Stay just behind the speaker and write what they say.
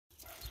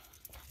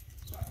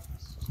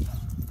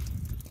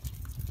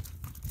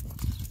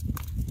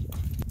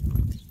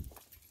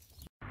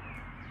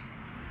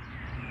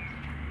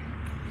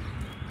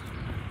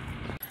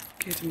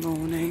Good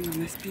morning on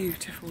this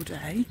beautiful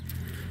day.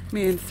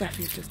 Me and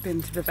Steffi's just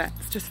been to the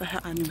vets just for her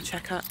annual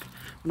checkup.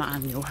 Well, not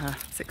annual, her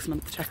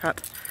 6-month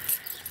checkup.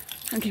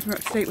 And keeping her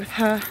up to date with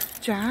her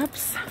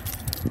jabs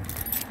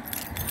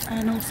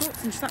and all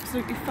sorts, and she's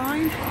absolutely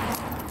fine.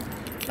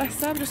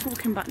 Bless her, we're just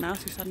walking back now,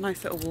 so she's had a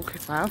nice little walk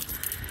as well.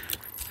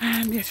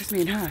 And yeah, it's just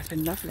me and her. It's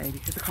been lovely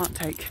because I can't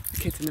take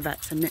the kids in the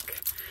vets, and Nick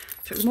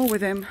took them all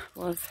with him,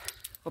 or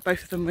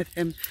both of them with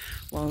him,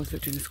 while I was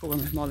doing the school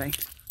run with Molly.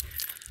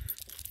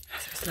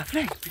 So it's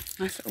lovely.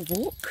 Nice little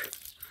walk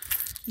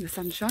in the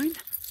sunshine.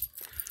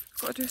 I've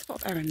got to do a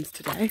spot of errands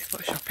today, spot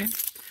of shopping.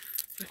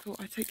 So I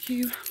thought I'd take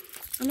you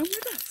along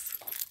with us.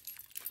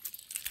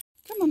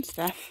 Come on,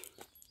 Steph.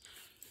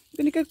 You've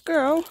been a good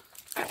girl.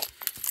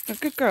 You're a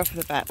good girl for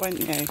the vet, weren't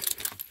you?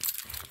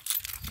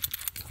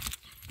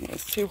 Yeah,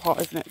 it's too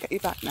hot, isn't it? Get you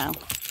back now.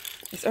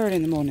 It's early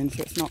in the morning,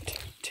 so it's not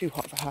too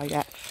hot for her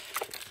yet.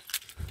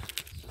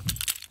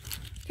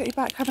 Get you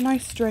back, have a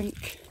nice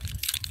drink.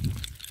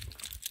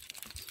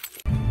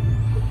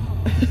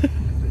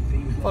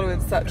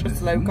 Following such a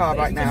slow car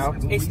right now.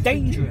 It's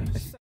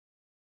dangerous.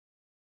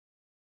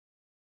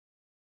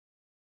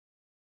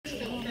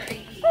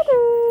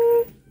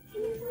 Hello.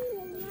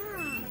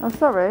 Oh,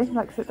 sorry.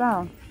 Like, sit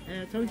down.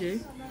 I told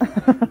you.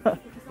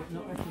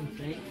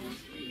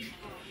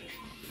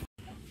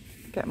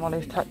 Get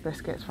Molly's tuck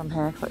biscuits from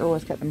here, because I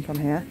always get them from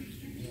here.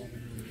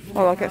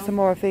 Oh, I'll get some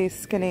more of these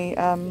skinny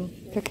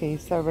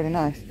cookies. They're really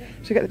nice.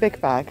 Should we get the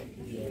big bag?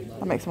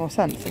 That makes more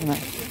sense, doesn't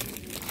it?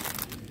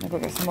 I've got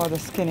to get some more of the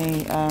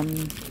skinny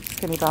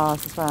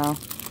bars as well.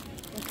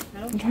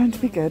 I'm trying to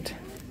be good.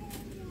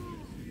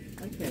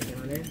 Okay,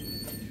 darling.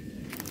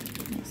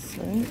 That's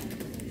sweet.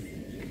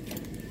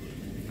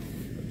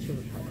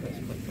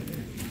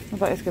 Oh,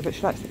 that is good, but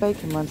she likes the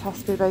bacon ones.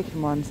 Has to be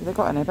bacon ones. Have they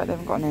got any? I bet they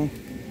haven't got any.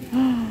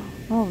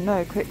 Oh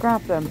no, quick,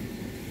 grab them.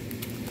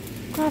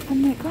 Grab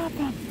them, Nick, grab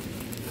them.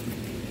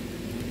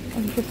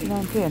 Only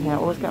 59p in here,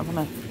 always get them from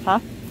me. Huh?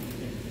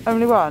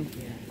 Only one?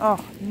 Oh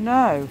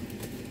no.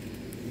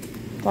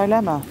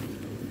 Dilemma.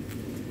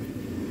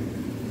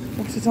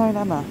 What's a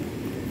dilemma?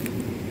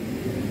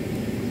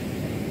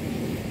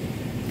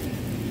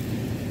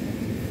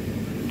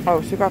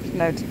 Oh, so grab,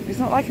 no, he's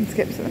not liking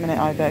skips at the minute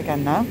either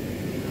again now.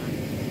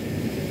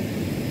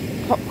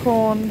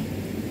 Popcorn.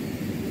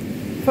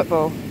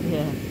 Football.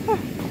 Yeah. Huh.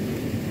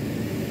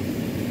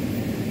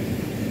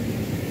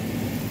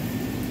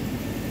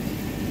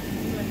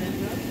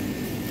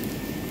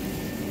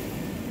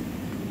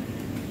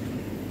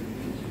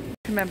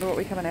 Remember what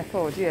we come in here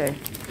for, do you?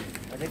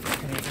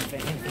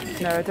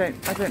 No, I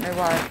don't know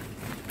why.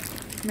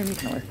 I mean, you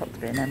can always pop to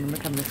be in them when we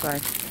come this way.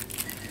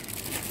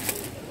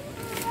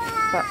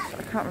 But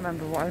I can't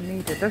remember what I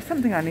needed. There's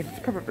something I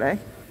needed, probably.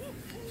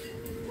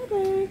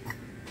 Hey,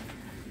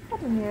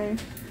 haven't you?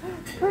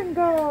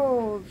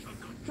 Pringles! Do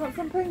you want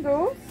some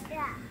Pringles?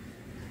 Yeah.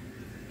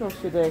 Of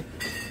course you do.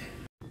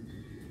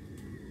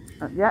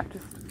 Yeah,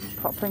 just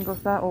pop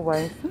Pringles there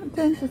always.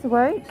 James is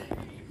awake.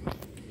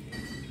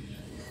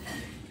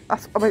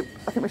 Oh wait,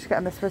 I think we should get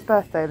him this for his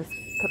birthday. Let's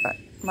put that.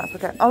 Might as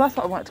well get. Oh, that's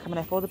what I wanted to come in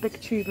here for. The big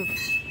tube of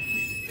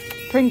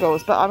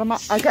Pringles. But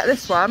I get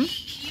this one.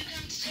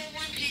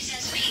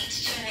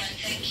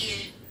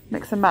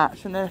 Mix and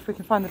match, and then if we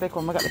can find the big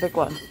one, we'll get the big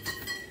one.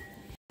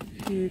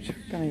 Huge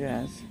gummy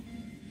bears.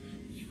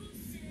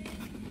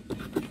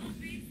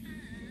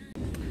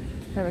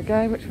 There we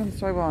go. Which ones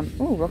do I want?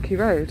 Oh, Rocky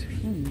Road.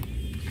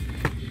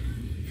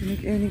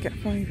 You only get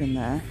 5 in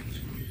there.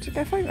 Did you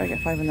get 5? I get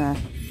 5 in there.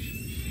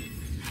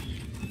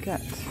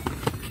 Get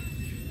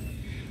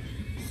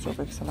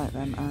strawberry because I like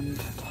them, and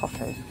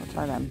toffee. We'll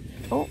try them.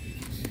 Oh,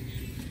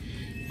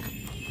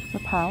 a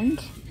 £1.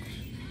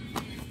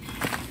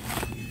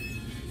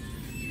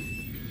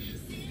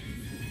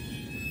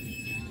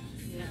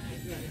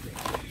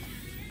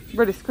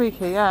 Really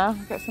squeaky, yeah.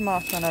 Get some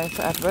marshmallows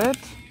for Edward.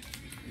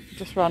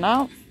 Just run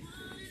out.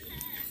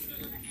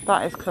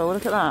 That is cool.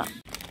 Look at that.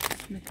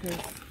 Snickers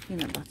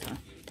peanut butter.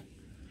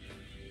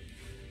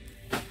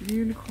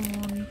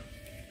 Unicorn.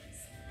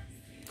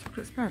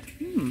 Chocolate spread.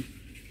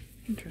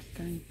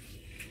 Interesting.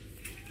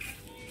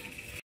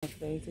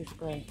 These are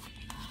great.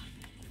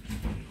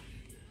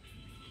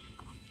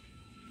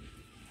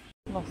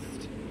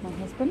 Lost my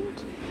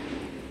husband.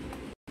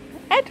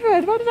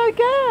 Edward, where did I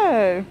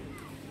go?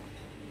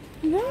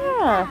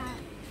 Yeah.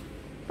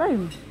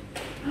 Boom.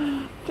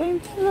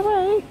 James is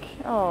awake.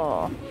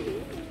 Oh.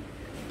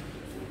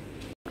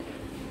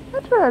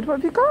 Edward, what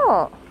have you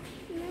got?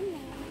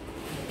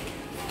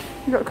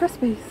 You got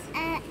Crispies.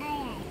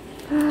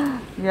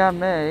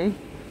 Yummy.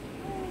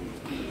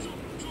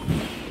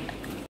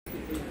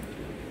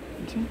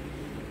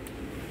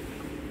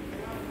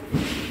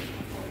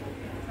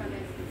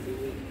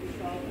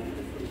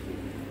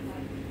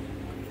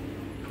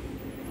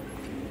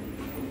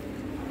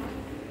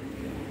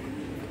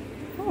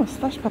 Oh, a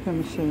slush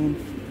pupping machine.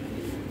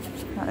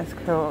 That is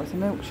cool. It's a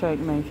milkshake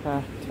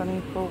maker.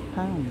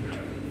 £24.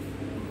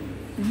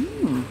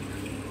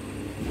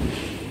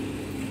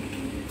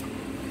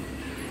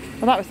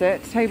 Well, that was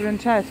it. Table and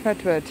chairs for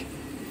Edward.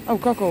 Oh,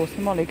 goggles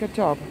for Molly, good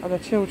job. Are they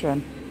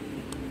children?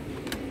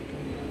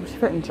 Will she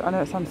fit in, I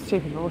know it sounds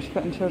stupid, but will she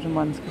fit in children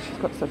ones because she's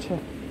got such a...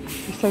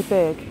 She's so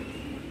big.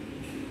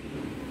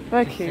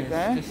 They're cute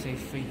though. Just say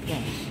 3+.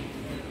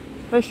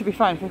 They should be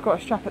fine if you've got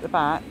a strap at the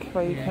back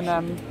where you can...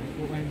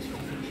 What ones do you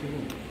think she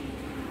will?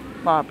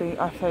 Well, it'd be,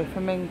 I say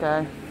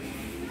flamingo.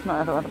 There's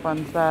not other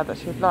ones there that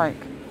she'd like.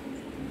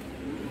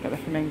 Get the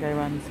flamingo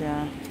ones,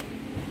 yeah.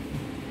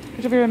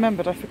 Could have you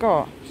remembered? I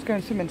forgot. Just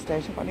going swimming today.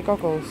 She hasn't got any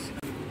goggles.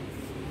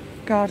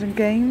 Garden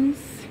games.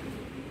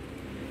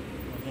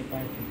 They're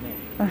both in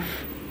there.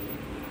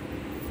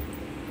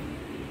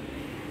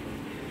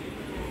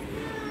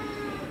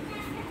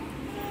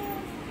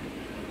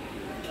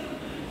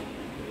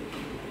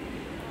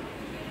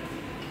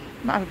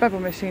 Might have a bubble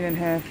machine in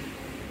here,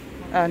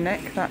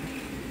 Nick. That.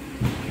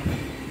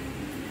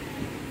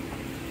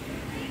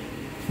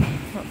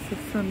 Lots of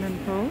swimming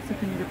pools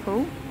if you need a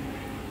pool.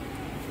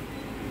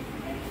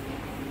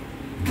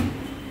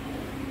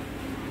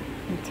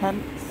 And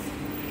tents.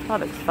 That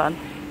looks fun.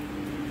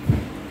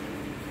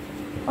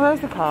 Oh, there's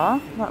the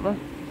car. That was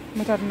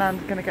my dad and Nan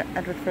are going to get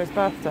Edward for his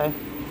birthday.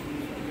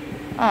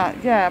 Ah,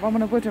 yeah, I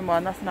want a wooden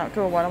one. That's an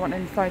outdoor one. I want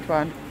an inside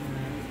one.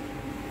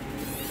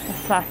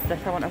 That's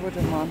plastic. I want a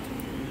wooden one.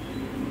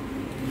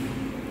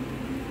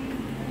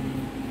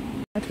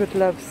 Edward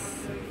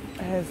loves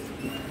his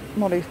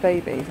Molly's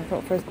babies. I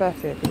thought for his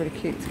birthday it'd be really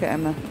cute to get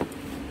him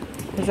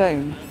his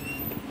own.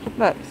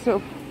 Look, sort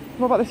of,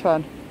 what about this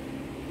one?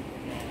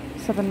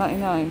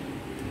 $7.99.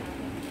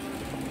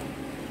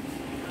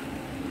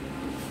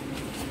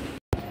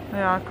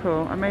 They are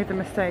cool. I made the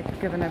mistake of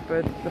giving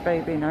Edward the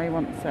baby, now he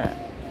wants it.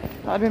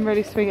 That would have been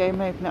really sweet of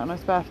him opening it on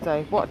his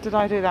birthday. What did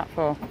I do that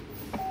for?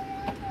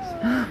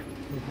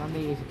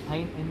 Mummy is a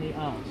pain in the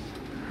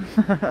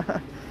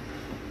arse.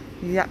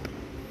 Yep.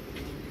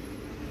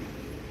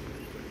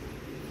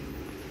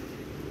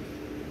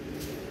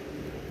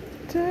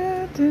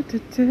 Da, da, da,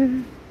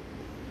 da.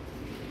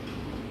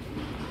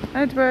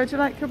 Edward, you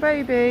like your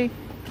baby?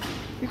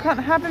 You can't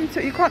have him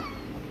you can't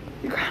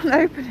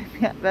open him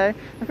yet though.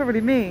 I feel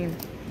really mean.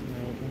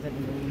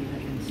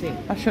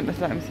 I shouldn't have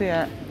let him see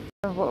it.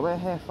 What we're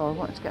here for, we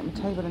wanted to get him a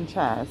table and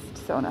chairs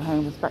to sit on at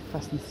home with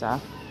breakfast and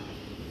stuff.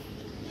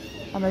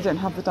 And they didn't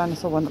have the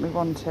dinosaur one that we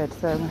wanted,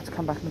 so we have to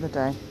come back another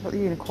day. We've got the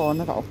unicorn,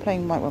 they've got a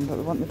plain white one, but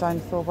we want the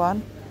dinosaur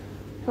one.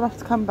 So we'll have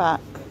to come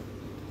back.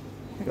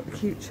 We've got the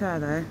cute chair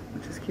though,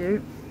 which is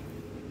cute.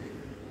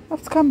 We'll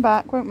have to come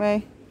back, won't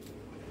we?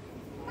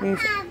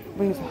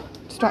 We've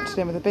distracted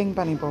him with a Bing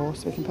Bunny ball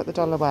so we can put the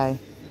doll away.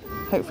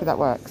 Hopefully that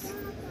works.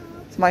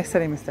 It's my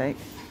silly mistake.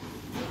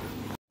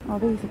 Oh,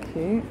 these are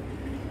cute.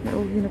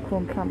 Little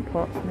unicorn plant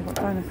pots, and they've got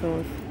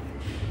dinosaurs.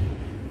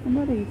 And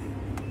what are these?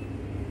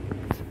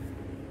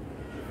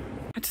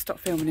 I had to stop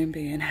filming him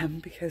being him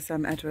because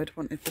Edward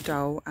wanted the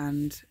doll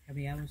and... How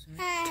many hours?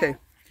 2.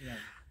 Yeah.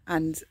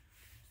 And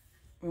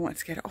we wanted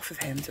to get it off of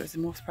him, so it was a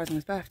more surprise on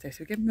his birthday. So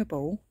we gave him a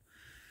ball.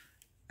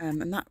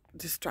 And that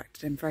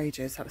distracted him for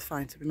ages. That was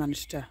fine, so we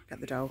managed to get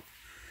the doll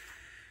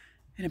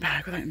in a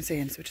bag without him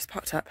seeing. So we just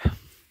popped up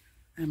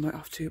and we're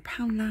off to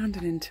Poundland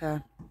and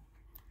into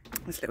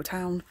this little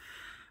town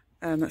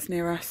that's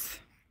near us.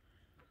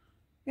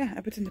 Yeah,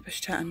 Edward's in the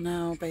pushchat and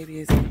now baby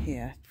is in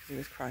here because he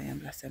was crying,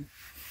 bless him.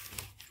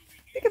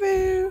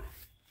 Peekaboo!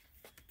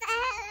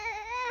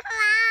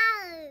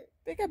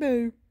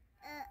 Peekaboo!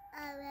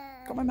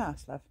 Got my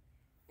mouse, love?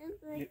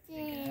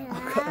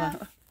 I've got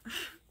that. Is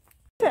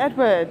it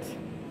Edward?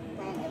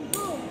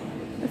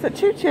 Is that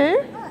Choo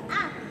Choo?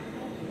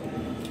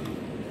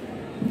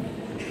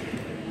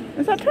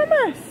 Is that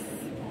Thomas?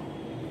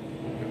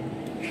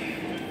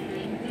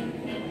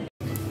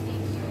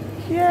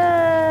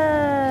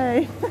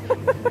 Yay!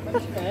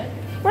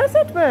 Where's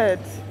Edward?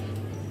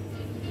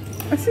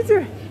 What's he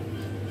doing?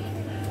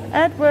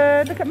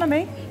 Edward, look at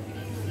Mummy.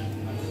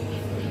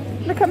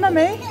 Look at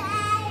Mummy.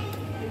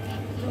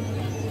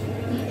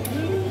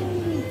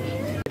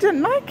 He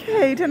didn't like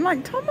it. He didn't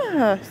like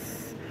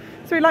Thomas.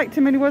 So he liked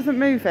him and he wasn't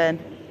moving.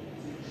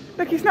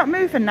 Look, he's not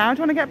moving now. Do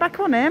you want to get back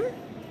on him?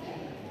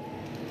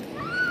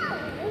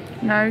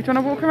 No? Do you want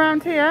to walk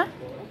around here?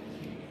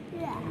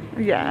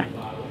 Yeah.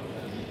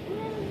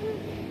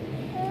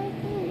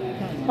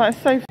 That's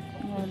so...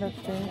 Oh, I love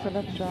these. I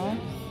love jars.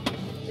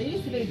 They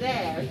used to be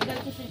there.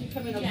 That's just as you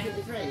come in on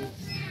the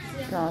drinks.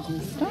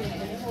 Garden stuff.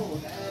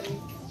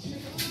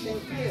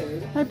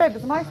 Hey babe,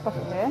 there's an ice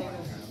bucket here.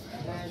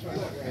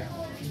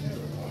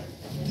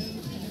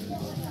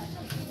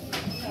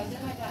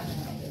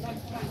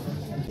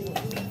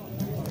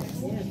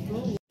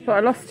 Thought I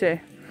lost you.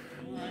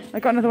 I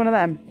got another one of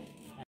them.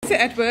 Is it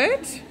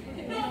Edward?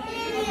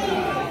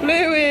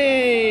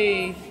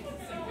 Bluey!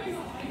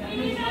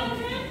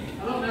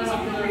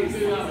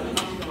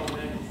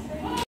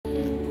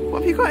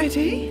 What have you got,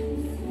 Eddie?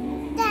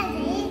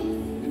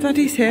 Daddy.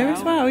 Daddy's here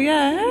as well,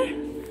 yeah.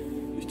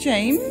 With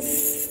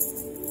James.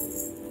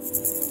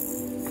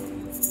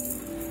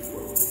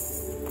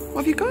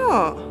 What have you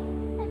got?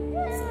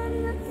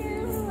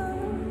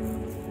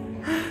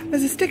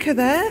 There's a sticker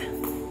there.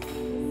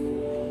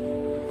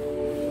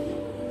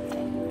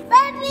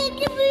 Baby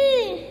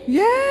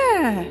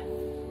Yeah.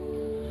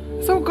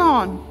 It's all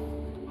gone.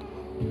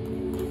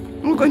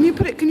 Oh, can you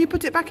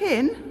put it back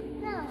in?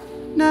 No.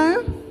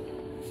 No?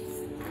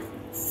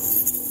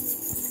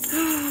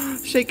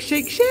 Shake,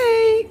 shake,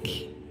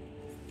 shake.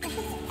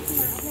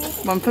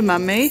 One for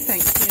Mummy,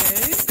 thank you.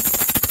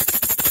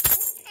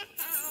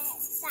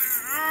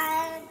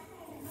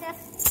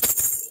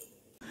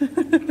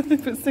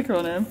 Put a sticker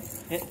on him.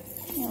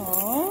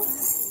 Aww.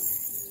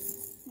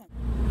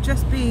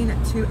 Just been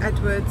to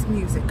Edward's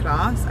music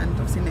class, and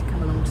obviously Nick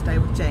came along today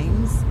with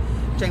James.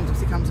 James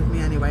obviously comes with me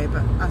anyway,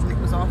 but as Nick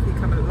was off, he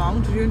came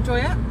along. Did you enjoy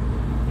it?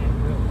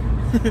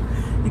 Yeah.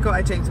 You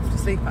got James off to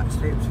sleep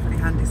actually, which was really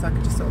handy, so I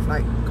could just sort of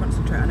like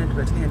concentrate on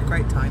Edward, and he had a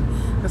great time.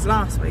 Because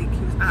last week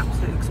he was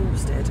absolutely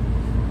exhausted,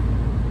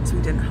 so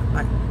we didn't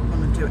like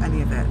want to do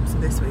any of it. So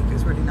this week it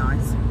was really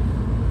nice.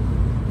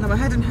 Now we're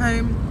heading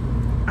home,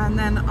 and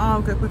then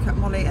I'll go pick up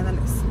Molly, and then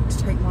it's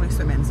to take Molly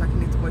swimming, so I can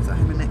leave the boys at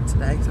home with Nick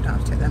today, so I don't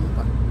have to take them. I've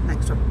got an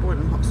extra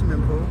boiling hot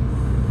swimming pool,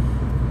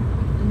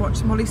 and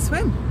watch Molly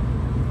swim.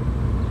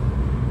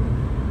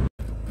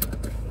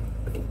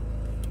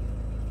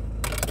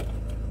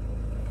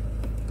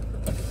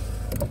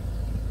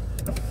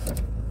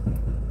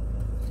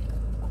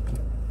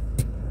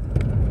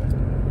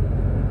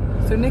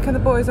 So Nick and the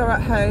boys are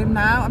at home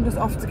now. I'm just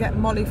off to get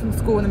Molly from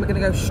school, and then we're going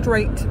to go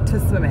straight to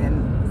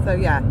swimming. So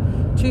yeah,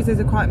 Tuesdays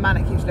are quite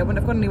manic usually. I wouldn't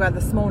have gone anywhere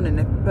this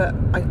morning, but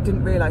I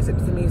didn't realise it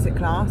was a music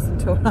class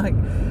until like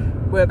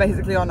we're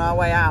basically on our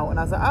way out, and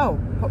I was like, oh,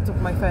 popped up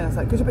on my phone. I was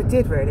like, good job it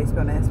did really, to be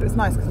honest. But it's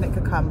nice because Nick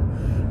could come,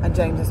 and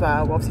James as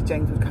well. Well, obviously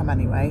James would come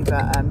anyway,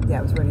 but yeah,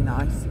 it was really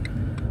nice.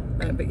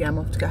 But yeah, I'm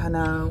off to get her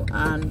now,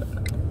 and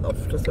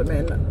off to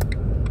swimming.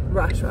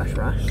 Rush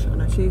on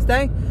a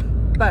Tuesday,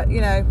 but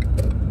you know,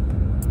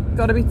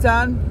 got to be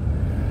done.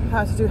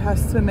 Her to do her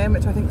swimming,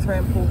 which I think is very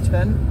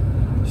important.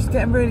 She's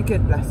getting really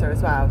good, bless her,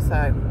 as well,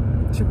 so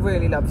she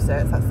really loves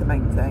it, so that's the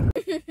main thing.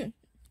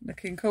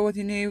 Looking cool with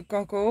your new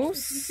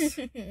goggles.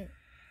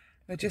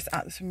 We're just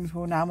at the swimming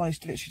pool now. Molly's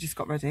literally just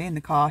got ready in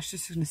the car. She's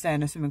just going to stay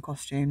in her swimming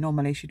costume.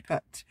 Normally she'd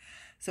put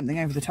something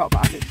over the top,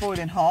 but as it's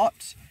boiling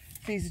hot,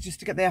 these are just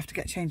to get, they have to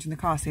get changed in the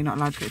car, so you're not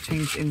allowed to get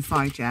changed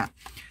inside yet.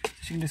 So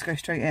she can just go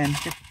straight in.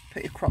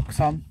 Put your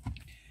Crocs on.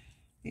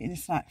 Eating a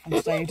snack from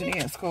today you didn't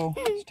eat at school.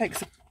 She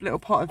takes a little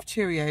pot of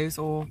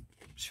Cheerios or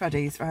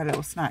Shreddies for her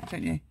little snack,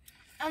 don't you?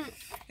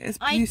 It's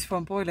beautiful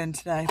and boiling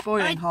today.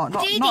 Boiling hot.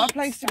 Not a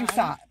place to be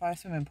sat by a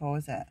swimming pool,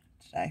 is it?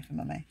 Today for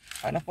Mummy.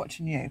 I love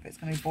watching you, but it's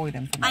going to be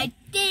boiling for me. I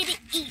did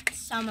eat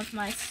some of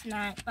my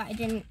snack, but I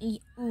didn't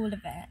eat all of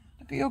it.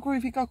 Look at your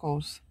groovy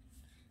goggles.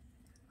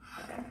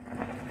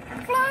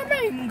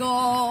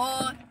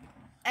 Flamingo!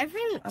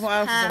 Everything looks And what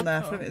else purple. is on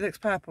there? It looks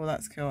purple,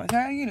 that's cool. Is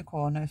there a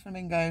unicorn? No,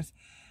 flamingos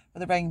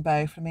with a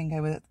rainbow,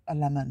 flamingo with a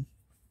lemon.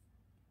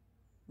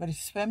 Ready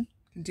to swim?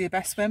 Can you do your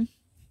best swim?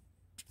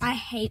 I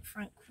hate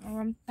front crawl.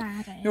 I'm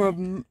bad at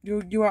it.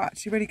 You are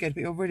actually really good,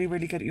 but you're really,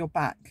 really good at your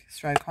back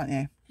stroke, aren't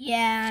you?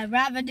 Yeah, I'd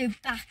rather do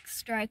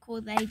backstroke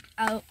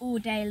all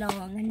day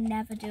long and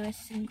never do a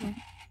single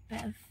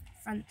bit of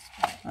front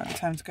stroke. Right, the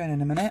time's going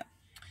in a minute.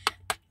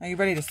 Are you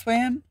ready to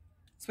swim?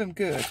 Swim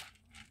good.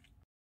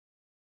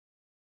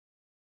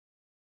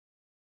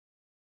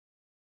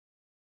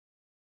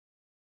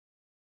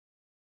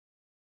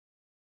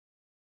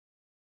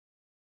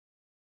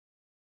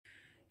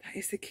 That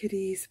is the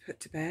kiddies put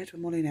to bed. We're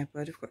Molly and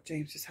Edward. I've got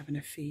James just having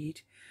a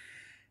feed.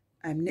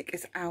 Nick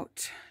is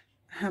out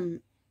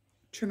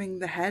trimming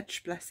the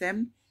hedge, bless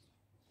him.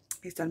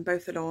 He's done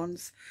both the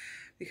lawns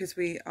because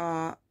we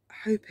are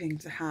hoping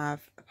to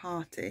have a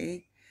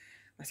party.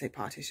 I say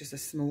party, it's just a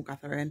small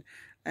gathering.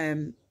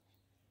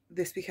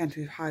 This weekend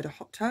we've hired a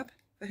hot tub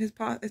for his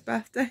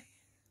birthday.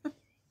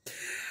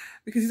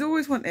 Because he's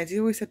always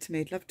said to me,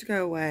 he'd love to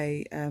go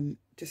away,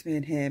 just me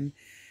and him,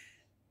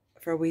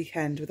 for a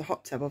weekend with a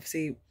hot tub.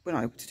 Obviously we're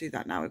not able to do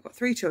that now. We've got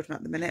 3 children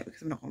at the minute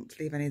because I'm not going to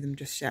leave any of them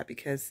just yet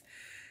because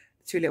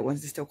the 2 little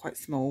ones are still quite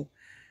small.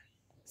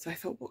 So I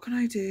thought, what can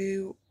I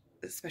do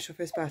special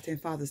for his birthday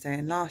and Father's Day?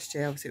 And last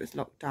year obviously it was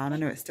locked down. I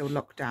know it's still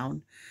locked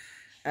down,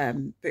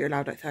 but you're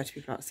allowed like 30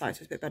 people outside,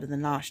 so it's a bit better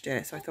than last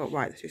year. So I thought,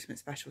 right, let's do something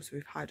special. So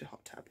we've hired a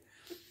hot tub.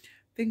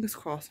 Fingers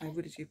crossed, I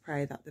really do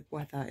pray that the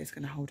weather is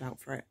going to hold out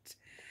for it.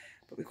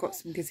 But we've got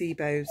some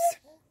gazebos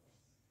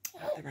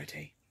at the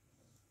ready.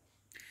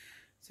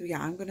 So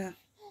yeah, I'm gonna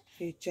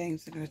feed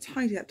James. I'm gonna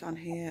tidy up down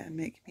here and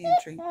make me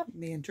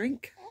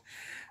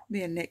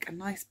and Nick a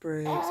nice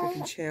brew so we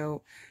can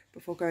chill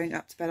before going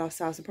up to bed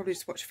ourselves, and probably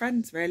just watch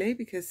Friends really,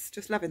 because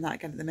just loving that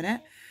again at the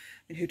minute.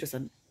 I mean, who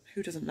doesn't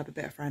love a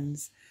bit of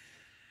Friends?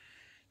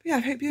 But yeah,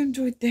 I hope you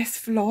enjoyed this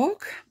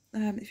vlog.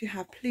 If you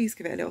have, please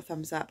give it a little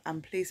thumbs up,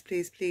 and please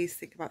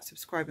think about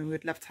subscribing. We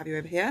would love to have you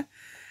over here.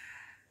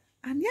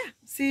 And yeah,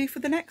 see you for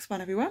the next one,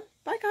 everyone.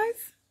 Bye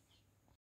guys.